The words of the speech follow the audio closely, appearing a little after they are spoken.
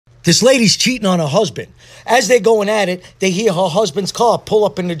This lady's cheating on her husband. As they're going at it, they hear her husband's car pull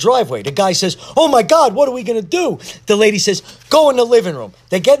up in the driveway. The guy says, "Oh my God, what are we going to do?" The lady says, "Go in the living room."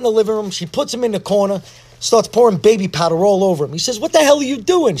 They get in the living room. She puts him in the corner, starts pouring baby powder all over him. He says, "What the hell are you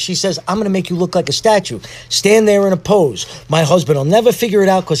doing?" She says, "I'm going to make you look like a statue. Stand there in a pose. My husband will never figure it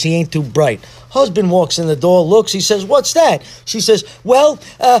out because he ain't too bright." Husband walks in the door, looks, he says, "What's that?" She says, "Well,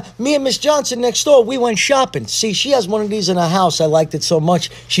 me and Miss Johnson next door, we went shopping. See, she has one of these in her house. I liked it so much,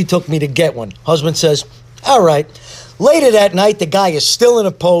 she took me to get one." Husband says, "All right." Later that night, the guy is still in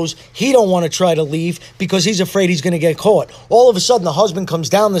a pose. He don't want to try to leave because he's afraid he's going to get caught. All of a sudden, the husband comes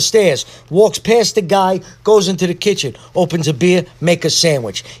down the stairs, walks past the guy, goes into the kitchen, opens a beer, make a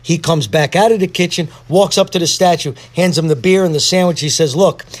sandwich. He comes back out of the kitchen, walks up to the statue, hands him the beer and the sandwich. He says,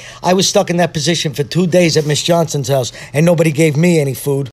 "Look, I was stuck in that position for 2 days at Miss Johnson's house, and nobody gave me any food."